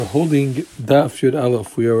Holding Daf Yud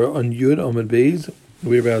Aleph. We are on Yud Amud Beis.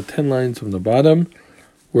 We're about 10 lines from the bottom.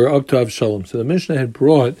 We're up to avshalom. So the Mishnah had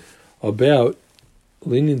brought about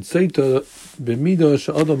Leinin Sotah b'midah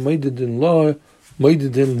she'adam moidedin law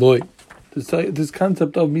moidedin loy. This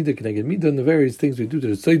concept of midah connected midah and the various things we do to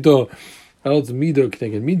the Sotah. Else midah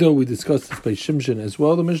connected midah. We discussed this by Shimshon as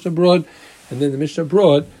well. The Mishnah brought, and then the Mishnah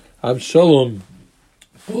brought avshalom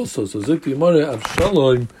also. So Zikti Yamara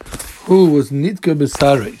avshalom, who was nitka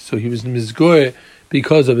b'sarei, so he was mizgoy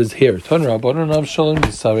because of his hair. Tan Rabbanan avshalom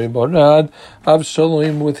b'sarei barad,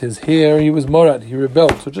 avshalom with his hair, he was morad, he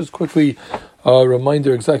rebelled. So just quickly a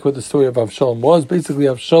reminder exactly what the story of Avshalom was. Basically,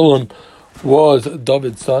 Avshalom was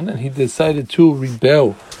David's son, and he decided to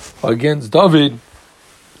rebel against David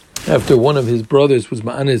after one of his brothers was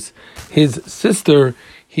ma'anis his sister.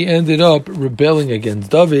 He ended up rebelling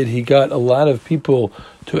against David. He got a lot of people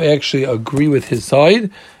to actually agree with his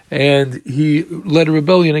side, and he led a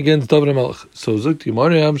rebellion against David HaMelech. So Zukti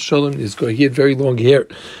Mare Avshalom, he had very long hair.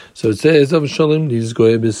 So it says Avshalom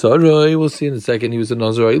Nizgoy B'Sarai. We'll see in a second. He was a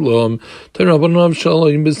Nazarite Lom. Rabban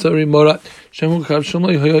Avshalom B'Sarai Morat. Shemuk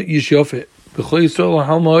Avshalom Haya Ish Yafet. B'Chol Yisrael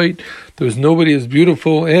Halmait. There was nobody as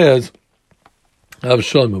beautiful as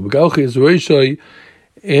Avshalom. B'Galchi is Reishai.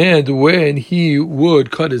 And when he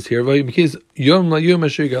would cut his hair, it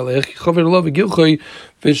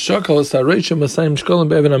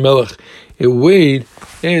weighed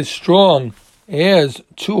as strong as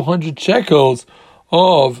 200 shekels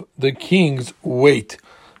of the king's weight.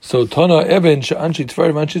 So Tana Eben this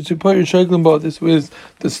was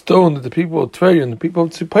the stone that the people of Tver and the people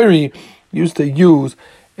of Tzipari used to use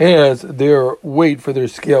as their weight for their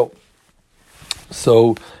scale.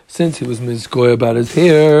 So since he was mizgoy about his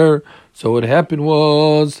hair, so what happened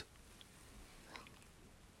was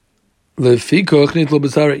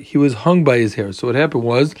he was hung by his hair. So what happened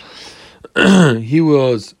was he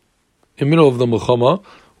was in the middle of the Muhammad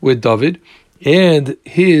with David, and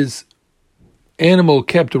his animal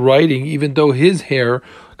kept riding, even though his hair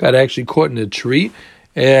got actually caught in a tree,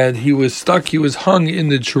 and he was stuck. He was hung in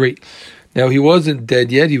the tree. Now, he wasn't dead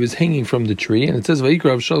yet. He was hanging from the tree. And it says, he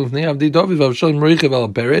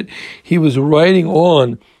was riding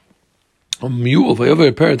on a mule. He was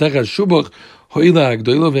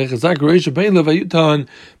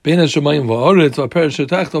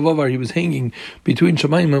hanging between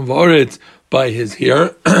Shemayim and Va'aretz by his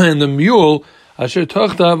hair. And the mule,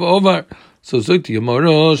 so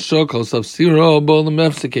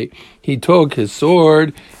he took his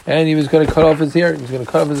sword and he was going to cut off his hair. He was going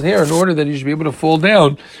to cut off his hair in order that he should be able to fall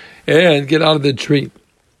down and get out of the tree.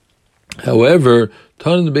 However,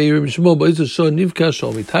 what happened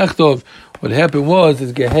was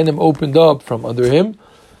his Gehenim opened up from under him.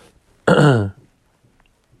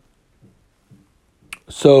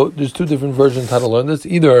 So there's two different versions how to learn this.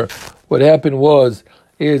 Either what happened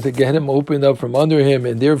is the Gehenim opened up from under him,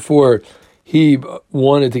 and therefore he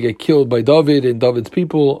wanted to get killed by David and David's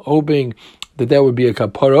people, hoping that would be a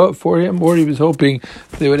kapara for him, or he was hoping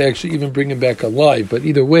they would actually even bring him back alive. But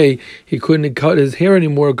either way, he couldn't cut his hair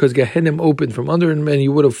anymore because Gehenim opened from under him and he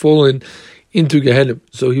would have fallen into Gehenim.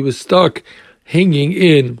 So he was stuck hanging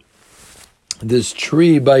in this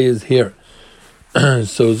tree by his hair.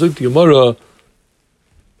 So Zuk Gemara,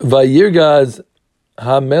 Vayirgaz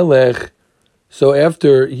HaMelech. So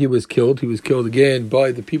after he was killed again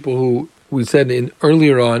by the people who we said in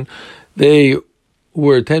earlier on. They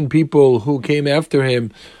were 10 people who came after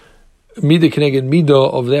him, Midah Keneged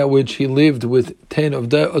Midah, of that which he lived with 10 of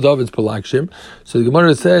David's Palakshim. So the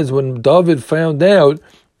Gemara says, when David found out,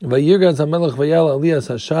 that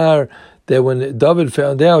when David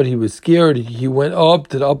found out, he was scared, he went up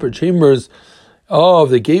to the upper chambers of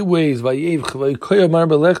the gateways. I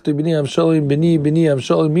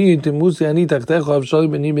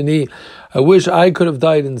wish I could have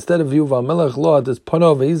died instead of you. At this point,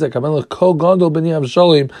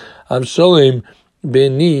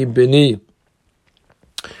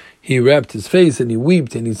 he wrapped his face and he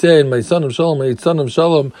wept and he said, "My son of Shalom, my son of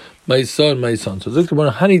Shalom, my son, my son." So what's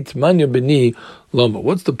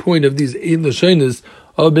the point of these in the shyness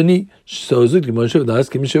of Beni? So 7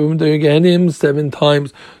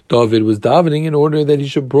 times David was davening in order that he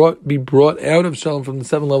should be brought out of Shalom from the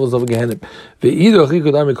 7 levels of Gehenim. He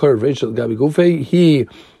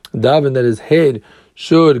davened that his head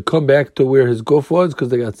should come back to where his guf was, because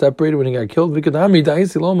they got separated when he got killed.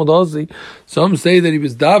 Some say that he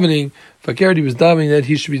was davening that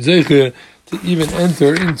he should be zeicher to even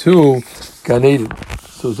enter into Gan Eden.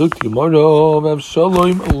 So Zukti Gemara,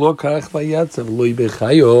 Avshalom lokach vayatzav loy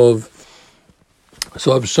bechayov.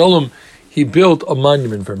 So Avshalom, he built a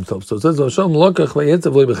monument for himself. So it says Avshalom lokach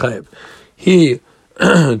vayatzav loy bechayov. He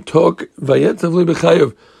took Vayetzav li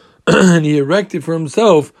b'chayav, and he erected for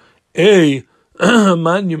himself a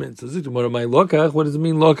monument. So what am I lokach? What does it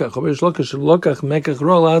mean lokach?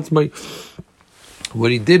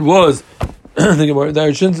 What he did was,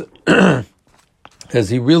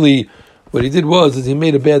 what he did was he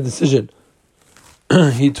made a bad decision.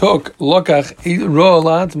 He took lokach, he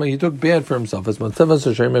took bad for himself.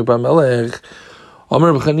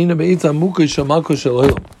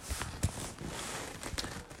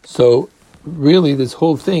 So really, this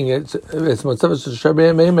whole thing, it's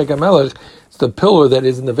the pillar that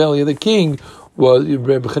is in the valley of the king. Well,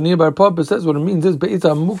 Reb Chanina bar Papa says what it means is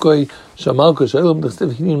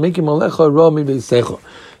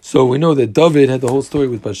so we know that David had the whole story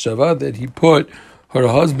with Bathsheba, that he put her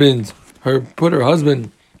husband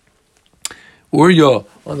Uriah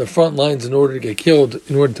on the front lines in order to get killed,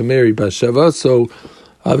 in order to marry Bathsheba. So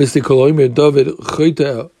obviously David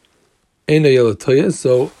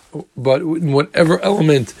so, but in whatever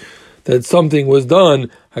element that something was done,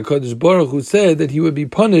 HaKadosh Baruch Hu said that he would be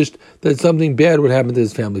punished, that something bad would happen to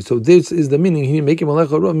his family. So this is the meaning.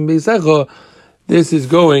 This is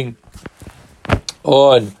going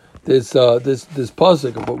on this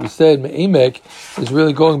pasuk of what we said. Me'emek is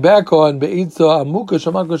really going back on Be'itza Amuka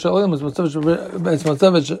Shamaka Shalom.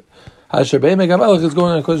 Hasher Be'emek HaMelech is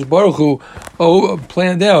going on HaKadosh Baruch Hu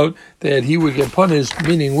planned out that he would get punished,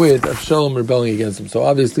 meaning with Avshalom rebelling against him. So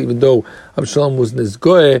obviously, even though Avshalom was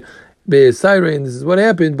Nizgoeh Be'esirei, and this is what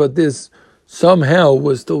happened, but this somehow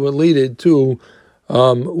was still related to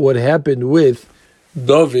what happened with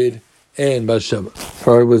David and Bathsheba.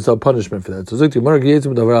 So it was a punishment for that. So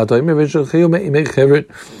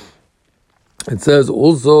it says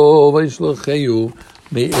also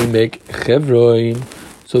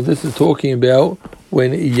so this is talking about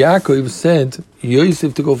when Yaakov sent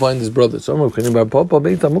Yosef to go find his brother.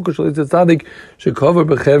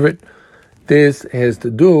 This has to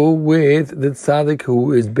do with the tzaddik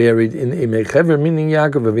who is buried in Emek Hever, meaning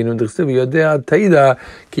Yaakov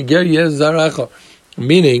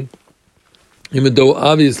meaning, even though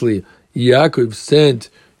obviously Yaakov sent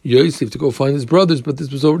Yosef to go find his brothers, but this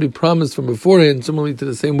was already promised from beforehand. Similarly to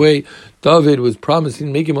the same way David was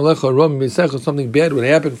promising making something bad would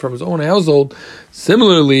happen from his own household.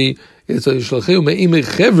 Similarly, it's a Yishlacheu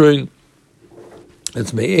Me'emek Chevron.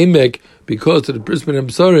 It's Me'emek because of the bris ben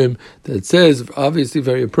hamsarim that says, obviously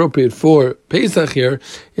very appropriate for Pesach here,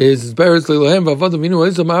 is that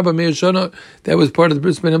was part of the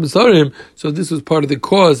bris ben hamsarim. So this was part of the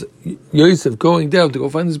cause, Yosef going down to go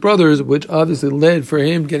find his brothers, which obviously led for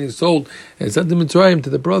him getting sold and sent to mitzrayim to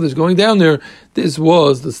the brothers going down there. This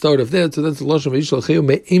was the start of that. So that's the lashon of Yishlacheu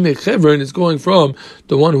Me'emek Chevron. It's going from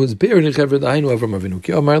the one who is buried in Chevron, the Hainu Avram Avinu.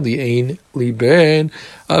 Ki Amar Li'ein Li'ben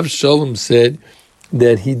Avshalom said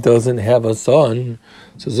that he doesn't have a son.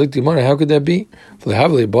 So Ziktimar, how could that be? He had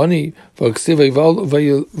 3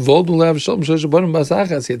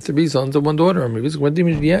 sons and 1 daughter.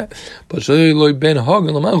 But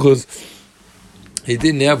he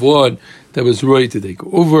didn't have one that was ready to take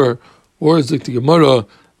over. Or Ziktimar,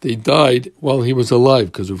 they died while he was alive.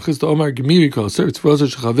 Because of Chista Omar Gemirika,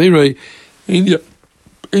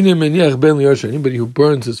 anybody who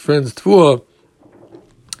burns his friend's tfuah,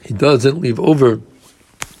 he doesn't leave over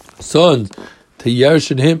sons to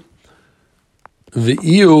yarshin him.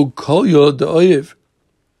 V'iyu kol yod da'oyev.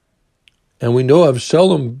 And we know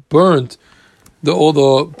Avshalom burnt all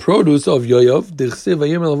the produce of Yoav. D'chsev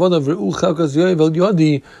vayim el avodav re'u chalkas Yoav el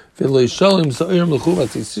yodi v'lo yishalim sa'ir melchu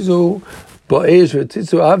v'tzitzu ba'esh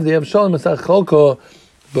v'tzitzu avdi Avshalom asach chalka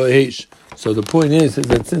ba'esh. So the point is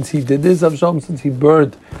that since he did this, Avshalom, since he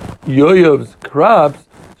burnt Yoav's crops,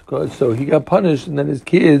 so he got punished, and then his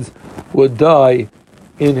kids would die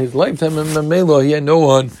in his lifetime. And Mamelo, he had no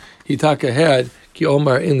one. Hitaka had Ki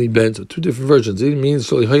Omar Inli Ben. So 2 different versions. It means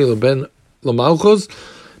Shalihay Ben Lamalchos,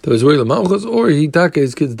 that was really Lamalchos, or Hitaka,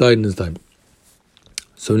 his kids died in his time.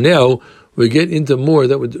 So now we get into more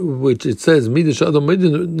that which it says Midash Adam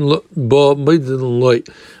Loy.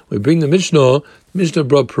 We bring the Mishnah. Mishnah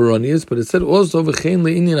brought Peronius, but it said also V'chein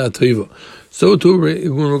le'inyan ha'toiva. So too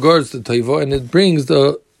in regards to Toiva, and it brings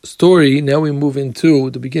the story. Now we move into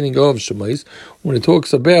the beginning of Shemais, when it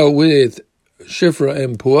talks about with Shifra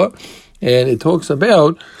and Pua, and it talks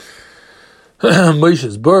about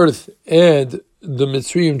Moshe's birth and the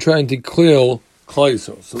mitzrayim trying to kill Klal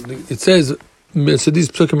Yisrael. So it says, so these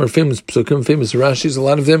psukim are famous Rashis, a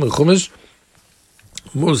lot of them in Chumash.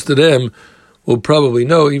 Most of them will probably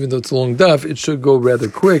know, even though it's a long daf, it should go rather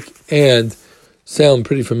quick and sound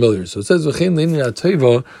pretty familiar. So it says, so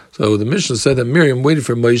the Mishnah said that Miriam waited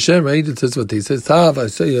for Moshe, right? It says what he says,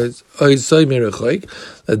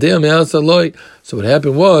 so what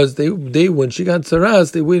happened was, they when she got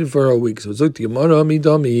saras, they waited for her a week. So it's like,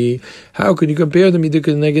 how can you compare the midah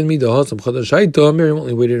keneged midah? Miriam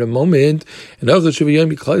only waited a moment, and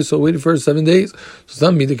so waited for her 7 days. So it's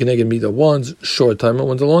not midah keneged midah. One's short time, and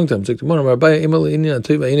one's a long time. It's like,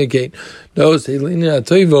 no, say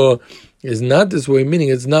is not this way, meaning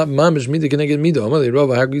it's not mamish midah keneged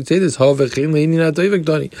midah. How can you say this?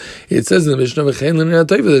 It says in the Mishnah that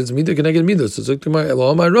it's midah keneged midah. So it's like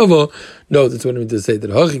no, that's what I mean to say. That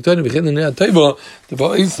the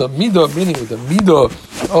midah, meaning with the midah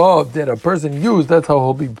that a person used, that's how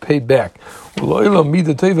he'll be paid back. Meaning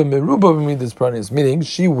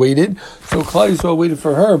she waited, so Klal Yisrael waited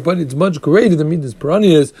for her, but it's much greater than midas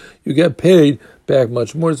paranias. You get paid back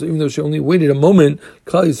much more. So even though she only waited a moment,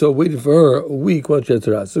 Klal Yisrael waited for her a week. Then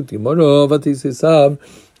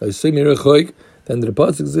the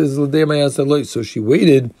pasuk says, so she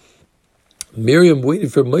waited. Miriam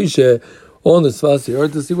waited for Moshe on the Svasi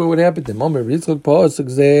earth to see what would happen to him.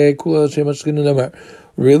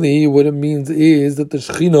 Really, what it means is that the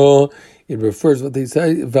Shechina, it refers what they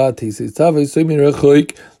say. Each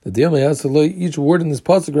word in this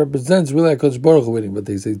pasuk represents really HaKadosh Baruch Hu waiting. But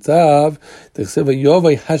they say Tzav, they say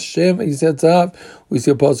Yovai Hashem. You say Tzav. We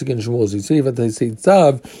see a pasuk in Shmuel. So you see that they say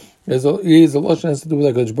Tzav is a lashon has to do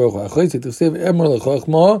with HaKadosh Baruch Hu. Achayis they say Emer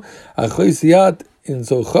leChachma. Achayisiyat in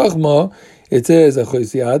so Chachma. It says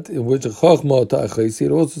Achayisiyat, in which Chachma to Achayisiyat.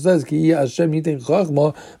 It also says Ki Hashem Yitin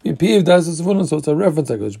Chachma Mipiv Das Sefuna. So it's a reference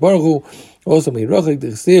to HaKadosh Baruch Hu. Also Meirachik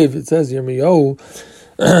Dechsiv. It says Yirmiyahu.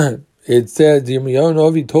 It said Yirmiyahu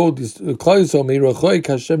Novi told Klal Yisrael Meirachik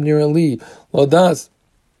Hashem Nirali Lodas.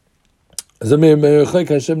 And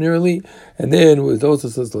then it also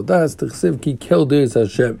says Lodas Dechsiv Ki Keldir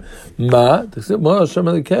Hashem Ma Dechsiv Ma Hashem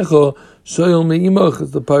Elikecha. Shoyel me'imach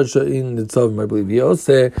is the parsha in the Tzavim, I believe.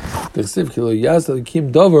 Yoseh, Dechsiv Kilo Yasa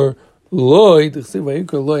Kim Dover Loy Dechsiv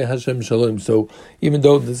Vayikra Loy Hashem Shalom. So even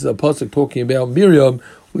though this is a pasuk talking about Miriam,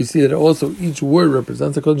 we see that also each word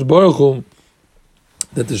represents a HaKadosh Baruch Hu,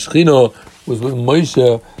 that the Shechina was with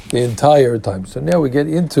Moshe the entire time. So now we get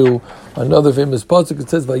into another famous pasuk. It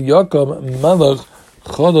says Vayakam Malach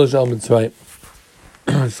Chodosh Al Mitzrayim.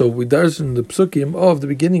 So we darshan the psukim of the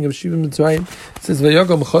beginning of Shiva Mitzrayim. It says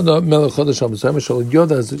Vayakam Chodosh Melech Chodosh Al Mitzrayim Shal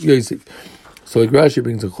Yoda as Yosef. So like Rashi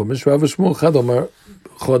brings a chumash, Rav Shmuel Chadamar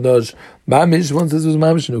Chodosh Mamish. One says it was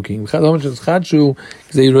Mamish no king. Chadamar says Chadshu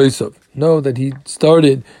Gzei Roisov. No, that he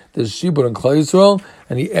started the shibud on Klal Yisrael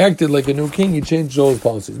and he acted like a new king. He changed all his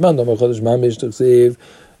policies. Man Damar Chodosh Mamish Tachsev.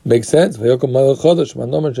 Makes sense. Vayakam Melech Chodosh. Man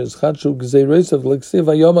Damar says Chadshu Gzei Roisov. Like Sev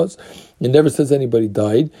Vayomas. It never says anybody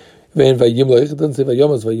died. It doesn't say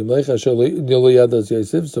Vayomas Vayimlech Asher Lo Yadas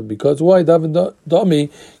Yosef. So because why David Dami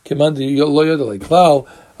commanded Lo Yada like Klal?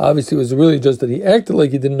 Obviously, it was really just that he acted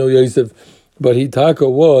like he didn't know Yosef, but Hitaka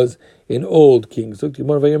was an old king. So the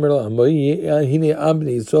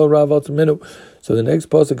next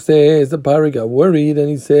pasuk says the Pari got worried and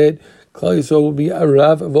he said, Klal Yisrael will be a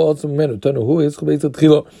Rav of all some men.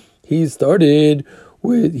 He started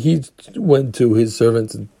with, he went to his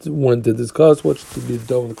servants and went to discuss what should be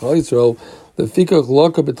done with Klal Yisrael. The fikach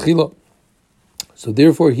laka betchila. So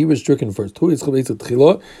therefore he was stricken first. Who is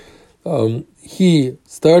he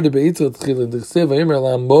started Beitzot Tchila and Dechsev Vayimer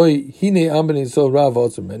Lam Boy Hine Ambeni So Rav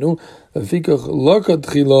Otzim Menu Afikach Loka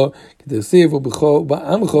Tchila Dechsev Ubecha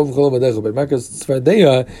Ba'amcha V'chol Vadecha. But Makas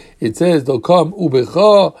Tzvardeya it says they'll come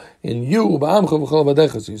Ubecha and you Ba'amcha V'chol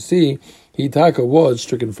Vadecha. So you see Hitaka was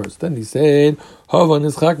stricken first. Then he said Hava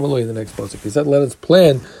Nischak Maloi in the next pasuk. He said let us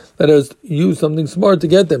plan. Let us use something smart to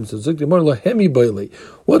get them. So Zikti Mar Lahemi Bailey.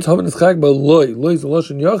 What's Havan Ischak Baloi? Loi is a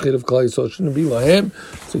Lashon Yachid of Klal Yisrael. Shouldn't be Lahem.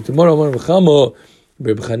 Zikti Mar Amar V'chamo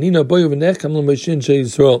Reb Chanina Boyu V'necham L'Mashin Shei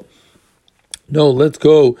Yisrael. No, let's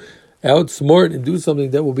go outsmart and do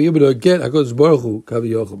something that will be able to get HaKadosh Baruch Hu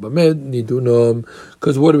Kavi Yochel Bamed Nidunam.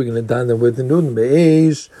 Because what are we going to done them with? Nidun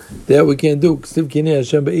Be'esh that we can't do. Ksiv Kinei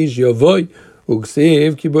Hashem Be'esh Yavoy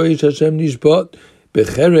Uksiv Ki Be'esh Hashem Nishpat.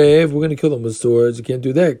 Becherev, we're going to kill them with swords. You can't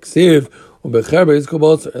do that. Ksiv, Becherev is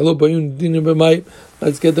called Elo Bayun Dinner B'May.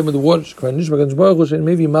 Let's get them with the water. Shkvanish B'Kadosh Baruch Hu Shen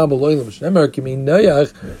Mevi Mabel Oilam Shnemer Kimi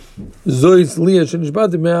Nayach Zois Liya Shen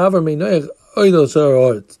Nishbat Me'avar Me'Nayach Oidel Shar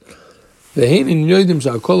Haaretz. Ve'hein in Yodim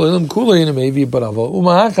Shakol Oilam Kula Yin Mevi B'Ravo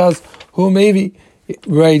Umahachas Hu Mevi.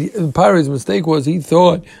 Right, Pari's mistake was he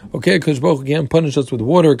thought, okay, Kadosh Baruch Hu can't punish us with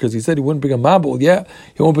water because he said he wouldn't bring a mabul. Yeah,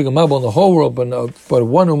 he won't bring a mabul in the whole world, but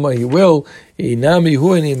one whom he will. Inami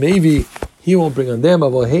hu and maybe he won't bring on them.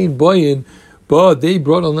 But But they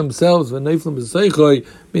brought on themselves,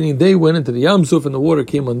 meaning they went into the Yam Suf and the water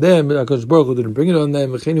came on them, and HaKadosh Baruch Hu didn't bring it on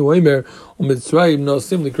them, which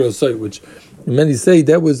many say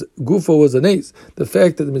that was Gufa was an ace. The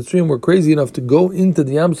fact that the mitzrayim were crazy enough to go into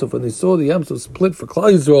the Yam Suf and they saw the Yam Suf split for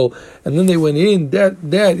Klal Yisrael, and then they went in,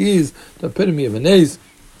 that is the epitome of an ace.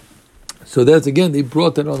 So that's, again, they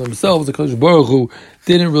brought that on themselves. The HaKadosh Baruch Hu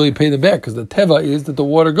didn't really pay them back, because the teva is that the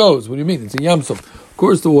water goes. What do you mean? It's a Yam Suf. Of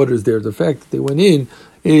course the water is there. The fact that they went in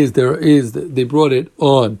is they brought it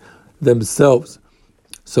on themselves.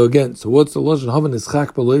 So again, what's the Lashon Havan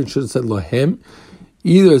Ischak B'Lo? It should have said Lahem.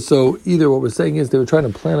 Either what we're saying is they were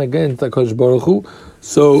trying to plan against the HaKadosh Baruch Hu.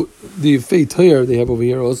 So the Fei Torah they have over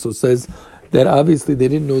here also says that obviously they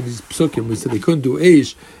didn't know these psukim. We said they couldn't do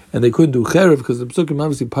Eish and they couldn't do Cherev because the psukim,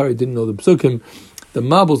 obviously Pari didn't know the psukim. The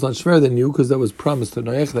Mabels on Shver they knew because that was promised to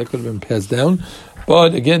Noach, that could have been passed down.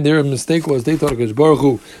 But again, their mistake was they thought HaKadosh Baruch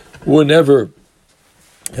Hu would never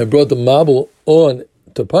have brought the Mabel on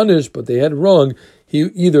to punish, but they had it wrong. He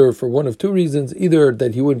either for one of two reasons, either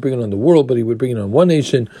that he wouldn't bring it on the world, but he would bring it on one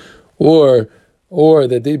nation, or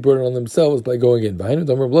that they brought it on themselves by going in. That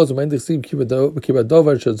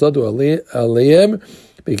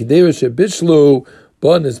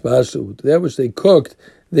which they cooked,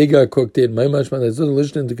 they got cooked in. So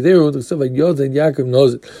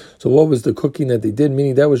what was the cooking that they did?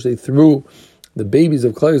 Meaning that which they threw the babies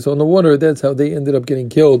of Klal Yisrael on the water, that's how they ended up getting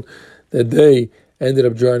killed, that they ended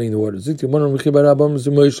up drowning in the water. There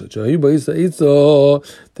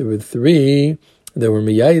were three. There were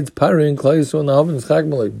Miyayitz Parin, Klal Yisrael, Nahav,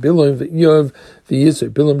 Chagma, like Bilam, V'Yov,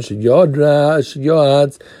 V'Yisrael, Bilam,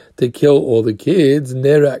 Sheyad, to kill all the kids.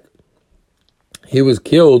 Nerak. He was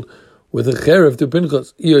killed with a cherev to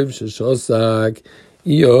Pinchas. Eoiv Sheshosak.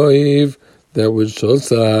 Eoiv, that was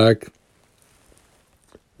Shosak.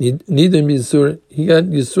 Nidim Yisurim. He got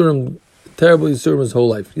Yisurim, terrible Yisurim his whole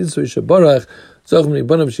life. Yisur Shabarach. So Chasayim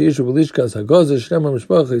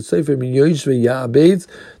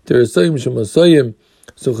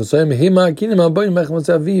Hema Kinim Abayim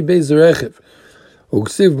Mechmasavi Beis Rechev.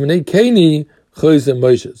 Uksiv Bnei Keni Choyzem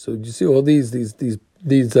Moshe. So you see all these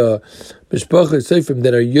mishpachas seifim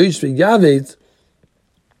that are yosh v'yavetz.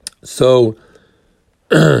 So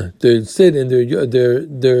they sit and they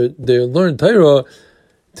learn Torah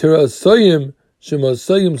soyim.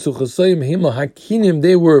 Shemasayim suchasayim hima hakinim.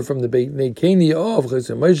 They were from the Bnei Keni of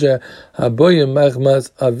Chosem Moshe Habayim Machmas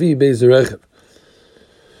Avi Beis Rechev.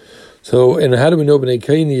 So, and how do we know Bnei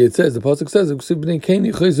Keni? It says, the pasuk says, Bnei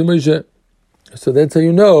Keni Chosem Moshe. So that's how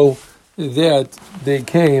you know that they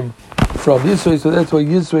came from Yisrael. So that's why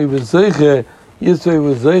Yisrael was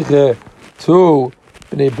zeiche to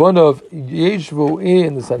Bnei Bonav Yeshvu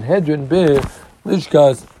in the Sanhedrin be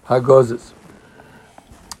Lishkas Hagazis.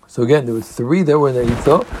 So again, there was three that were in the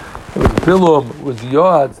Yitzhak. There was Bilam, was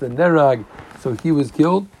Yoatz, the Nerag, so he was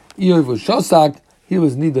killed. Eoiv was Shosak, he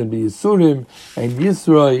was Nidan B'Yisurim, and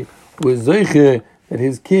Yisrael was Zeiche, that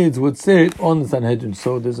his kids would sit on the Sanhedrin.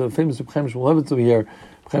 So there's a famous Chaim Shmulevitz over here.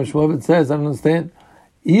 Chaim Shmulevitz says, I don't understand.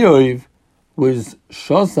 Eoiv was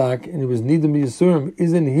Shosak, and he was Nidan B'Yisurim.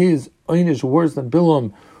 Isn't his Einish worse than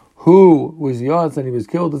Bilam, who was Yoatz and he was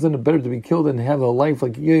killed? Isn't it better to be killed than have a life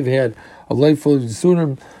like Eoiv had, a life full of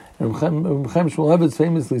Yisurim? And Chaim Shmulevitz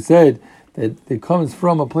famously said that it comes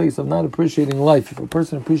from a place of not appreciating life. If a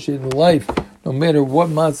person appreciated life, no matter what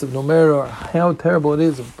matzav, no matter how terrible it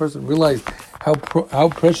is, if a person realized how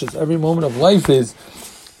precious every moment of life is,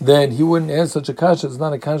 then he wouldn't ask such a kasha. It's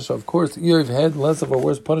not a kasha. Of course, Eoiv had less of a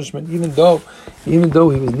worse punishment, even though he was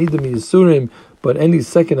Nidam Yisurim, but any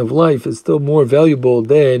second of life is still more valuable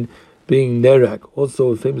than being Nerak. Also,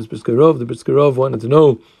 a famous Briskerov, the Briskerov wanted to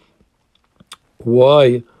know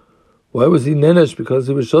why was he nenesh? Because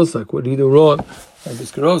he was shosak. What did he do wrong? And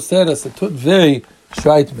Briskerov said, as a tut vei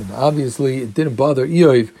shreitman. Obviously, it didn't bother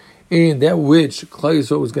Eoiv, and that which Klal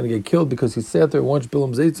Yisrael was going to get killed because he sat there and watched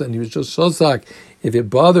Bilam Zaytza and he was just shosak. If it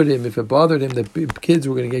bothered him that kids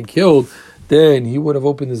were going to get killed, then he would have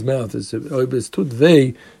opened his mouth. It's tut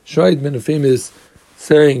vei shreitman, a famous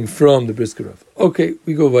saying from the Briskerov. Okay,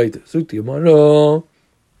 we go weiter. Zukti Yamaro.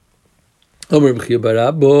 Omer b'chia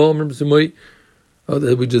barabo. Omer b'simoy. Oh,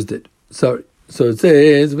 that we just did. Sorry. So it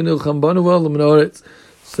says, it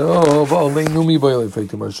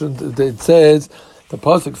says, the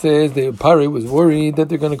pasuk says, the Pari was worried that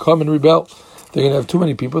they're going to come and rebel. They're going to have too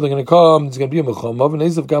many people. They're going to come. There's going to be a melchama. They're going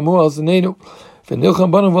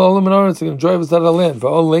to drive us out of the land.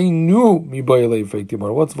 What's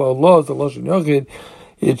Allah? It's the Lashon Yochid.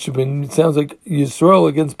 It sounds like Yisrael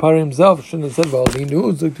against Pari himself. Shouldn't have said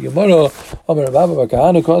Va'alinu. It's like the Gemara. Amar Rabba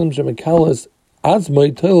Bakahana called him Shemikalas He doesn't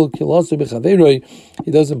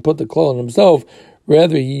put the klal on himself,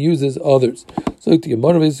 rather he uses others. So it says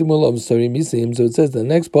the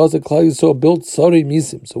next pasuk, Klal Yisrael built Sari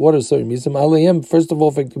Misim. So what are Sari Misim? Alehem, first of all,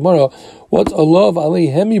 for Gemara, what's Allah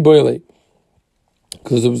Alehem Yiboile?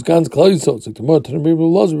 Because it was God's Klal Yisrael. So Gemara,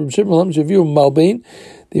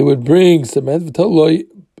 they would bring cement.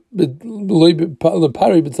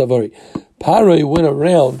 Pare went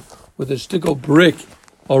around with a shtickle brick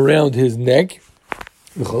around his neck.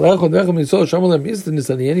 Anybody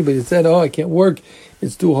said, "Oh, I can't work.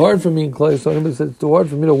 It's too hard for me in Klal." So anybody said it's too hard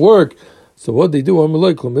for me to work. So what they do?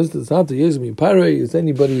 Is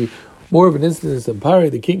anybody more of an instance than Pare,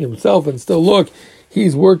 the king himself? And still, look,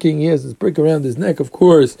 he's working. He has this brick around his neck. Of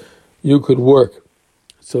course, you could work.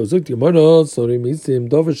 So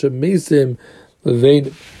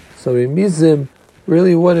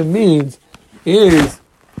really what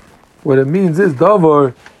it means is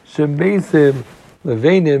davar shemesim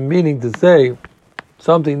levenim, meaning to say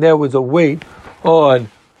something that was a weight on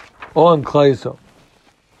Klal Yisrael.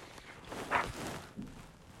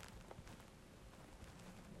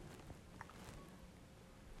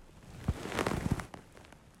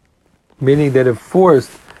 Meaning that it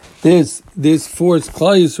forced this forced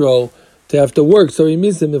Klal Yisrael to have to work. So he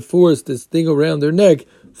means him, it forced this thing around their neck,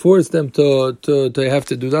 forced them to have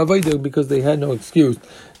to do the avodah because they had no excuse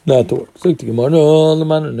not to work. So the Gemara, no,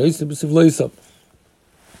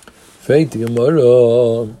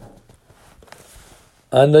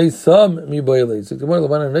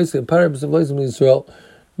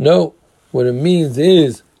 what it means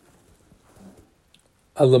is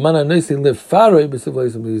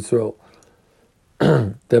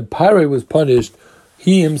that Pare was punished.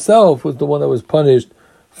 He himself was the one that was punished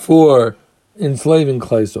for enslaving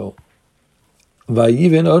Klal Yisrael.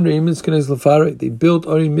 They built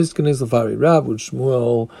Ori Miskenes Lefare. Rav with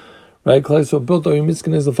Shmuel, right? Klal Yisrael built Ori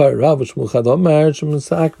Miskenes Lefare. Rav with Shmuel Chadamar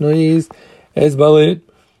Shmusak Nois Es Balit.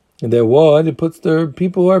 And that what it puts their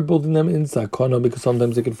people who are building them in sakana, because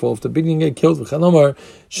sometimes they could fall off the beginning and get killed. Chadamar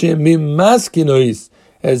Shemim Maskinois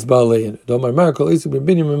Es Balit. Domar Markol Isuk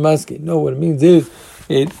Binim Maski. No, what it means is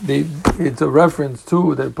it's a reference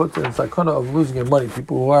to that puts in sakana of losing your money.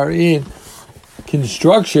 People who are in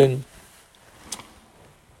construction,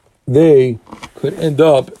 they could end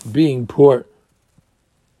up being poor.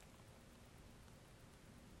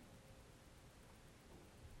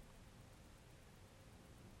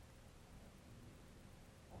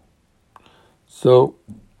 So,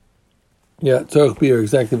 yeah, tzarich beer,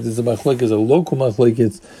 exactly if this is a machlek, is a local machlek,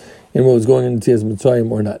 it's in what was going on in Tzias Mitzrayim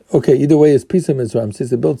or not. Okay, either way, it's Pisum Mitzrayim. Says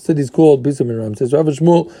they built cities called Pisum Mitzrayim. Says Rav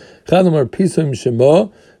Shmuel, Chadamar Pisum Shema,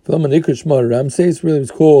 V'laman Ikr Shema Ramses, really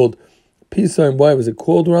was called Pisum. Why was it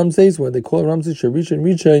called Ramses? Why they call it Ramses?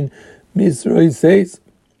 Sharishan Mitzrayim says,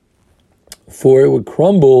 for it would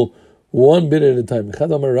crumble one bit at a time.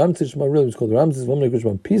 Chadamar Ramses Shema really was called Ramses, V'laman Ikr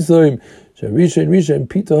Shema Pisum, Sharishan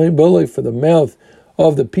Pitahim Bolay, for the mouth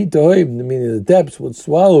of the Pitahim, meaning the depths would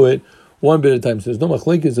swallow it one bit at a time. So there's no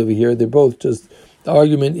machlekes over here. They're both just, the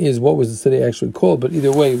argument is what was the city actually called, but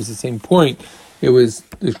either way it was the same point.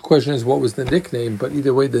 The question is what was the nickname, but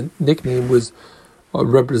either way the nickname was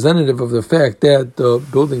representative of the fact that the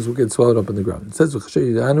buildings would get swallowed up in the ground. It says,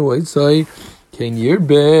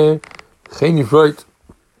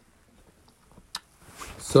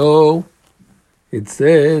 so it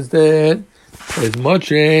says that as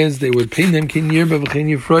much as they would pay them kin yirbe v'chen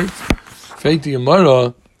yifreit, feit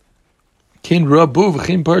yamara kin rabu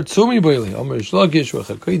v'chen partsumi boili amar shlagish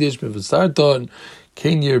v'chakodesh v'sarton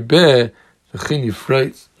kin yirbe v'chen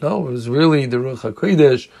yifreit. No, it was really the Ruach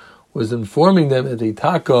HaKodesh was informing them that the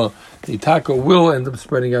taka will end up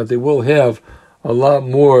spreading out. They will have a lot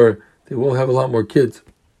more kids.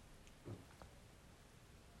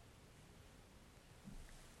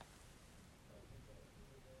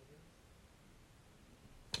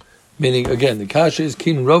 Meaning, again, the kasha is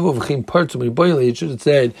kin ravo v'chin partzum boili. It should have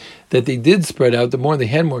said that they did spread out. The more they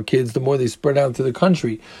had more kids, the more they spread out to the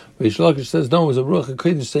country. Reish Lakish says no. It was a Ruach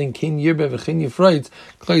HaKodesh saying kin yirbe v'chin yifreit.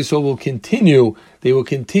 Klal Yisrael will continue. They will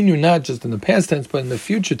continue not just in the past tense, but in the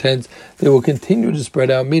future tense. They will continue to spread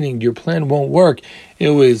out. Meaning, your plan won't work. It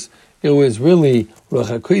was really Ruach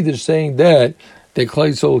HaKodesh saying that Klal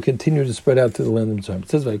Yisrael will continue to spread out to the land of Mitzrayim. It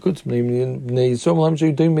says by Kutz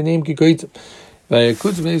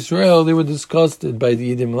of Israel, they were disgusted by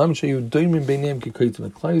the Yidim. Klal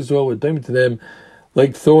Yisrael were doimim to them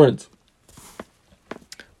like thorns,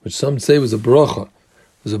 which some say was a bracha.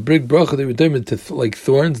 It was a big bracha. They were doimim to like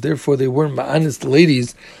thorns. Therefore, they weren't ma'anis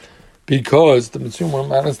ladies, because the mitzrayim weren't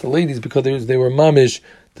ma'anis ladies because they were mamish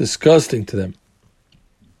disgusting to them.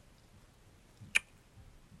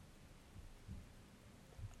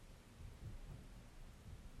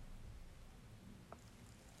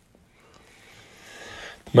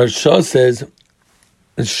 Marsha says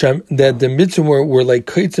that the mitzvah were like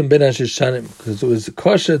kaitzim ben hashishanim, because it was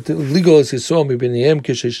kasha legal as Yisrael b'bniyem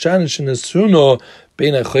k'shishanim shenasuno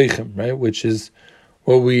ben achoichem, right? Which is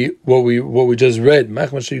what we just read.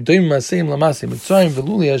 Machmash yudoim maseim lamasim mitzrayim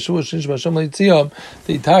v'luli yashua shinish b'Hashem leitziyam.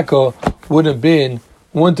 The itaka wouldn't have been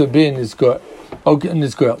this girl. Okay, in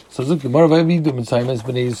this girl. So look, Gemara v'avidu mitzrayim es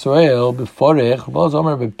b'nei Yisrael b'forech v'az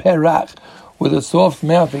omer b'perach, with a soft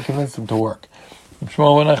mouth they convinced them to work. With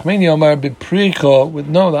no,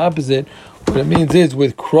 the opposite. What it means is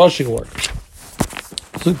with crushing work.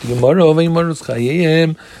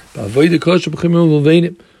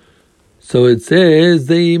 So it says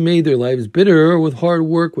they made their lives bitter with hard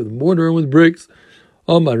work, with mortar and with bricks.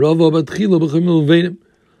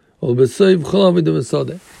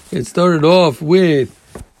 It started off with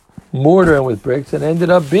mortar and with bricks and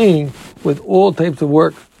ended up being with all types of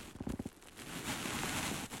work.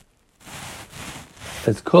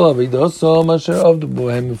 It's called Avidoso Masher of the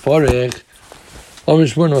Bohem Forech.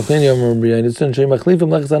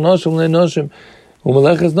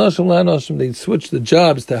 They switched the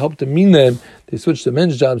jobs to help demean them. They switched the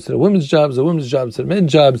men's jobs to the women's jobs to the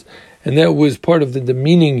men's jobs, and that was part of the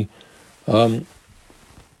demeaning,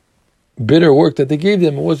 bitter work that they gave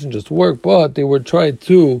them. It wasn't just work, but they were trying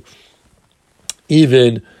to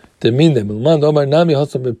even demean them. Even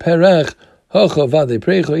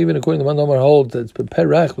according to Mandomar holds that it's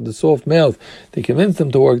beperach with the soft mouth. They convinced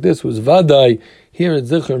them to work. This was vadai. Here at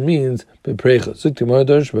Zichar means beprecha.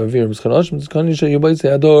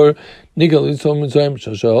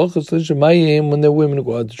 When the women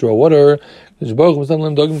go out to draw water,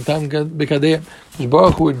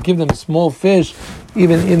 Baruch would give them small fish,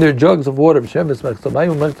 even in their jugs of water.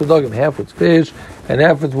 Half was fish and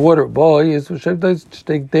half was water.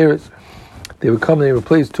 They would come and they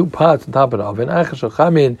replace 2 pots on top of the oven. They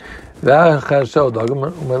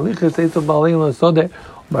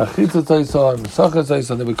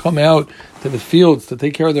would come out to the fields to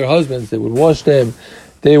take care of their husbands. They would wash them.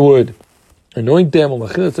 They would anoint them, and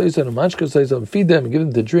feed them, and give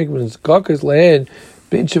them to drink. They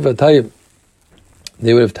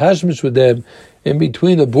would have tashmish with them in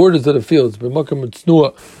between the borders of the fields.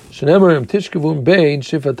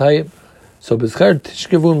 So b'schar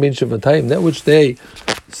tishkevun bin shavatayim, that which they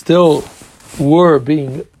still were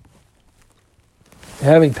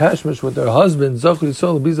having tashmish with their husbands, Zachul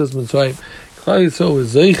Yisrael bizas mitzrayim. Klal Yisrael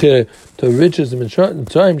was zeiche to riches and mitzrayim.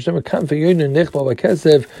 Shnemer kam feyoyin nechbal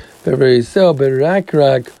b'kesef be'verisel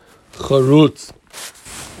be'rakrak charutz.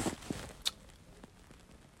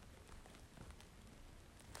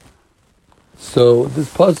 So this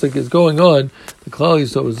pasuk is going on. The Klal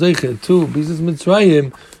Yisrael was zeiche to bizas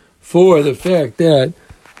mitzrayim, for the fact that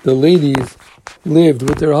the ladies lived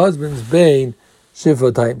with their husbands bein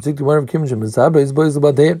shivotayim.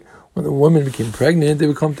 When the woman became pregnant, they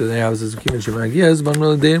would come to their houses. When it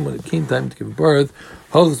came time to give birth,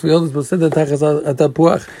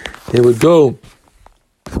 they would go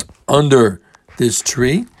under this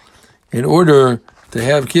tree in order to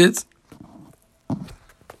have kids.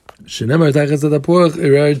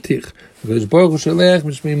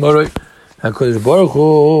 HaKadosh Baruch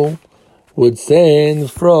Hu would send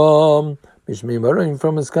from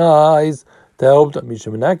the skies to help them. A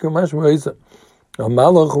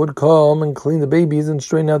malach would come and clean the babies and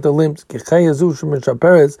straighten out the limbs. As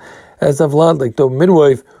Avlad, like the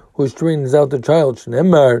midwife who straightens out the child. And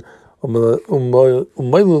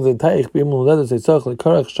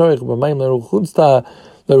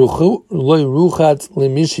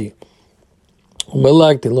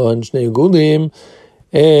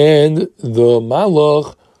the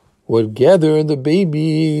malach would gather the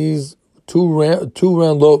babies two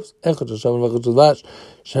round loaves. Once the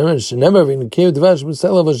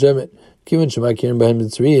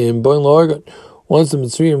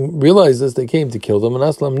mitzrayim realized this, they came to kill them.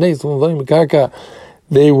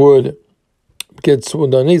 They would get, when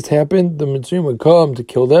the nace happened, the mitzrayim would come to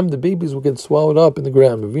kill them. The babies would get swallowed up in the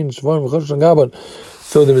ground. So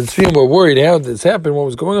the mitzrayim were worried how this happened, what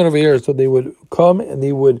was going on over here. So they would come and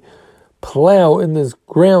they would plow in this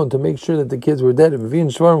ground to make sure that the kids were dead. After the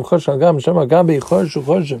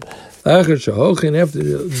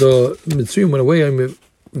mitzrayim went away,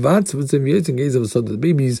 the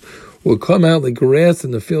babies would come out like grass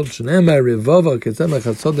in the field.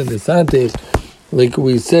 Like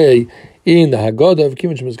we say in the Haggadah of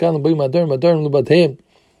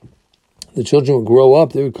the children would grow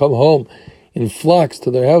up, they would come home in flocks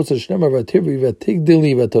to their houses. Don't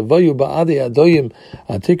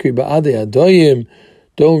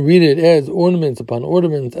read it as ornaments upon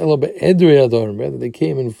ornaments. Rather, they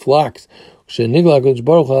came in flocks.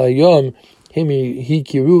 These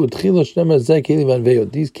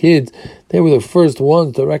kids, they were the first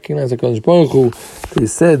ones to recognize HaKadosh Baruch Hu. They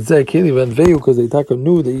said Zeh Keli Van Veyu because they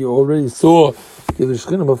knew that you already saw the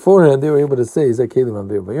Shechina beforehand. They were able to say Zeh Keli Van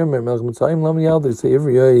Veyu. They say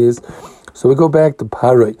every year is. So we go back to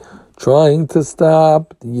Parai, trying to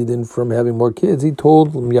stop the Yidden from having more kids. He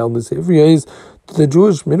told them every year is to the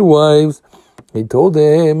Jewish midwives. He told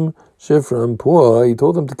them Shifra Pua. He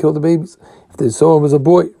told them to kill the babies. If they saw it was a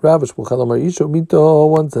boy, Ravish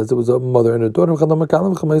one says it was a mother and a daughter. It was a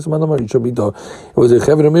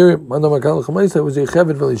Chevet of Miriam. It was a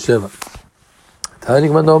Chevet Velisheva.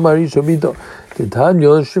 Tanik Manomar Yishobito. The Tanya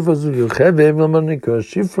Shifra Zuchevet Lamanika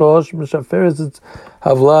Shifra Mishaferes it's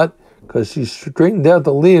Havlat because she straightened out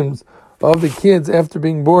the limbs of the kids after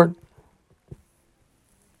being born.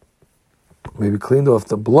 Maybe cleaned off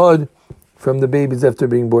the blood from the babies after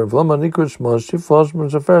being born. She was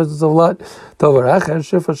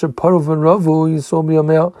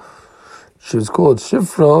called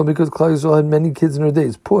Shifra because Klal Yisrael had many kids in her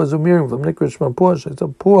days. Because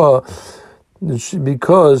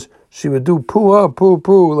she would do poo,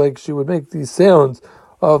 poo, like she would make these sounds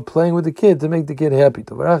of playing with the kid to make the kid happy.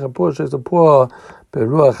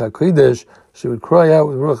 She would cry out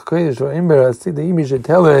with Ruach HaKodesh,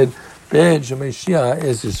 Ben Shemeshia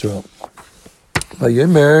is Yisrael.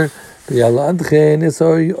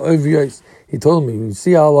 He told me, when you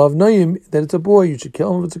see Al Avnoyim, that it's a boy, you should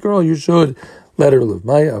kill him. If it's a girl, you should let her live.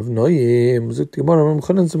 My Avnoyim,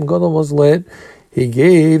 was let. He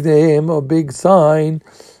gave them a big sign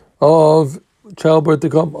of childbirth to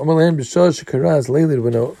come. When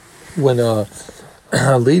a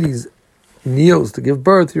lady kneels to give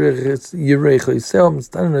birth, her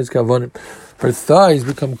thighs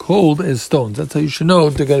become cold as stones. That's how you should know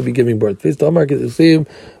if they're going to be giving birth. You have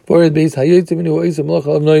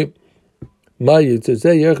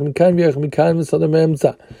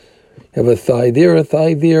a thigh there,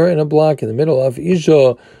 and a block in the middle of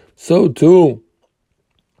Isha. So too,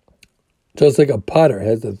 just like a potter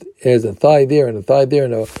has a thigh there and a thigh there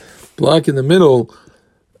and a block in the middle.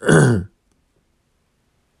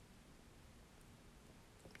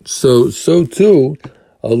 So too,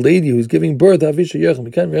 a lady who's giving birth, he said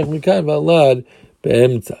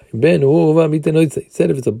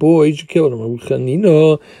if it's a boy, you should kill him.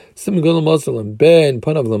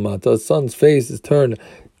 A son's face is turned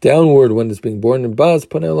downward when it's being born, and a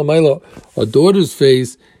daughter's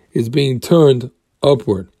face is being turned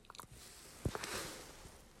upward.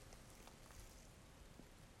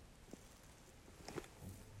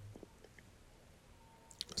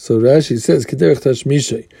 So Rashi says,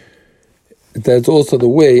 that's also the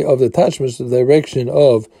way of the tashmish, the direction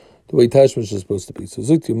of the way tashmish is supposed to be. So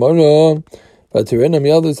Zukti Mara, Vatirena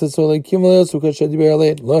Mialda says, so like Kimala Sukashadi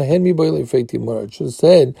Berale, Lohen mi boyle fake Mara. It should have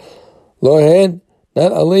said, Lohen,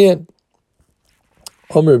 not Alayan.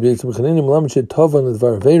 Omer B'Yitzim Chanenim Lamshet Tovan with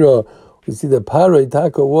Varavera. We see that Paray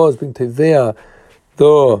Taka was being Tevea,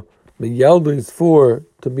 the Miyaldis for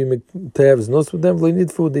to have znos with them, they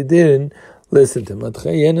need food, they didn't listen to him. Not just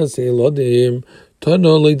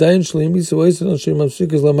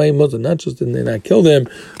did they not kill them,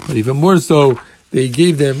 but even more so, they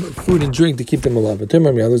gave them food and drink to keep them alive. What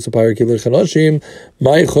is choyes?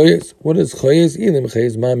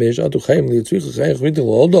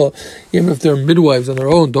 Even if they're midwives on their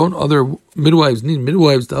own, don't other midwives need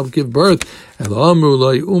midwives to help give birth?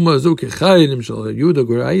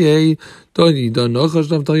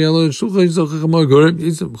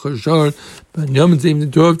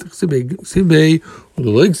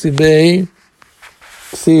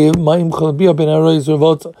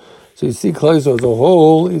 So you see, Klal Yisrael as a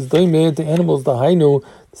whole is doimid to animals, the hainu,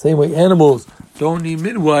 the same way animals don't need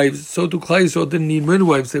midwives, so do Klal Yisrael didn't need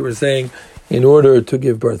midwives, they were saying, in order to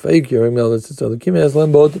give birth. Rav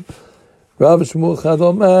Shmuel Chad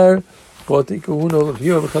Omer, Boti Kuhuno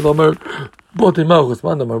Levio, Chad Omer, Boti Malchus,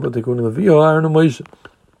 Mandamar, Boti Kuhuno Levio, Aaron Moshe.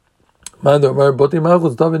 Mandamar, Boti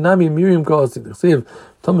Malchus, David Nami, Miriam Kosik, Chsiv,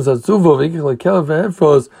 Thomas Atzuvo, Vikich Lekel,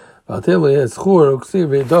 Ve'efros,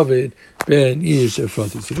 David ben Ish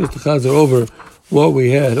Efrati. So just to chazer over what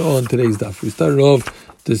we had on today's daf. We started off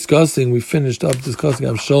we finished up discussing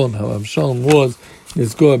Avshalom, how Avshalom was in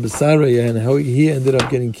his Goa B'Sarai and how he ended up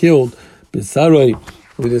getting killed. B'Sarai,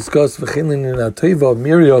 we discussed V'chilin in Ateva of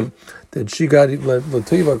Miriam, that she got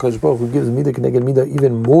L'Ateva, Kosh Baruch who gives Midah Keneged Midah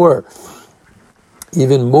even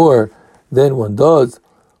more than one does.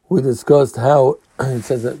 We discussed how it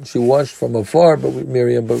says that she watched from afar, but with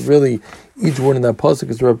Miriam, but really each word in that pasuk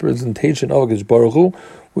is a representation of HaKadosh Baruch Hu.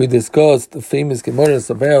 We discussed the famous Gemaras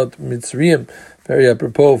about mitzrayim, very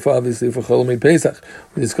apropos for obviously for Chol Pesach.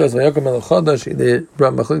 We discussed Vayakom El Chodesh, they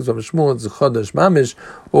brought Machlokes from Shmuel, it's Chodesh Mamish,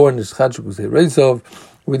 or Nishchad Shukuzei Reisov.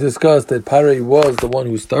 We discussed that Parai was the one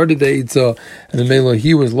who started the Eitzah, and the Mela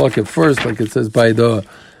he was luck at first, like it says by the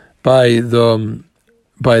Tzvadeh,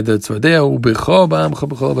 Ubecha Ba'amcha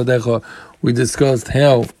B'chol Badecha. We discussed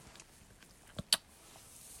how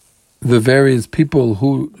the various people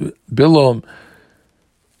who Bilam,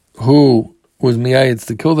 who was Miyayitz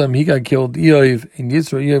to kill them, he got killed. Eiv and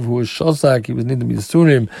Yisro, Eiv who was Shosak, he was needed to be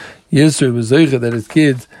Surim. Yisro was Zeicha that his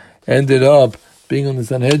kids ended up being on the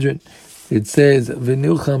Sanhedrin. It says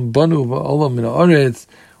V'nilcham Banu V'olam Min Haaretz.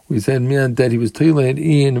 We said meant that he was Teiled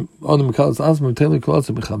in Adam Mekalas Asma Teiled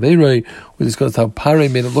Kolasa B'Chaverei. We discussed how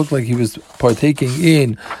Parai made it look like he was partaking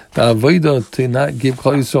in the Avodah to not give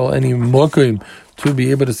Klal Yisrael any mokim, to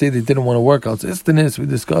be able to say they didn't want to work out. We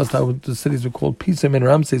discussed how the cities were called Pisam and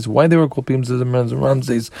Ramses, why they were called Pisam and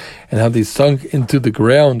Ramses, and how they sunk into the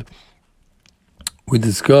ground. We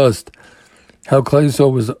discussed how Klal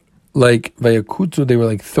Yisrael was like Vayakutsu, they were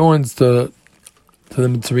like thorns to the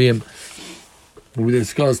mitzrayim. We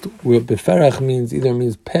discussed what Beferach means, either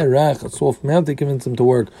means perach, a soft mouth that convinced them to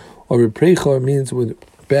work, or Reprecha means with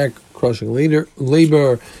back crushing labor.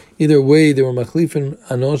 Either way, they were machlifin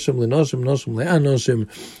anoshim lenoshim, noshim le'anoshim.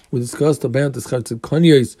 We discussed about the schatz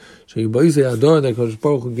kanyos, sheyibayisei ador, that Kodesh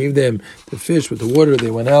Baruch Hu gave them the fish with the water.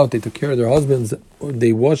 They went out, they took care of their husbands,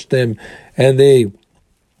 they washed them, and they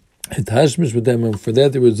had hashmish with them, and for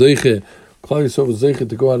that they were zeiche. Klal Yisrael was zeiche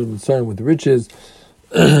to go out of mitzrayim with riches.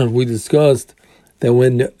 We discussed that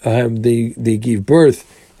when they gave birth,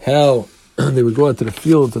 how they would go out to the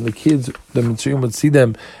fields and the kids, the mitzrayim would see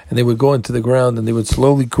them, and they would go into the ground and they would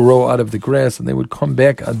slowly grow out of the grass and they would come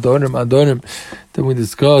back adonim. Then we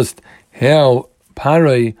discussed how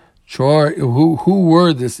Parai, who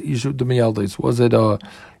were this Ishu Demiyaldes? Was it Ishu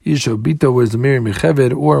Bita, was the Miriam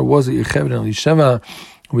Yecheved, or was it Yecheved and Elisheva?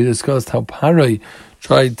 We discussed how Parai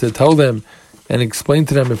tried to tell them and explain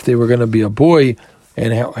to them if they were going to be a boy,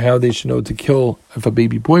 and how they should know to kill if a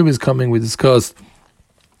baby boy was coming. We discussed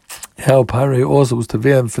how Parai also was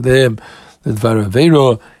Taveh for them, the Dvar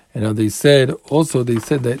Aveiro, and how they said that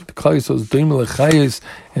Klal Yisrael is Doimel Chayis,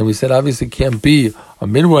 and we said obviously it can't be a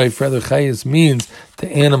midwife, rather Chayis means to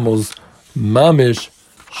animals, Mamish,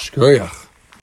 Shkoyach.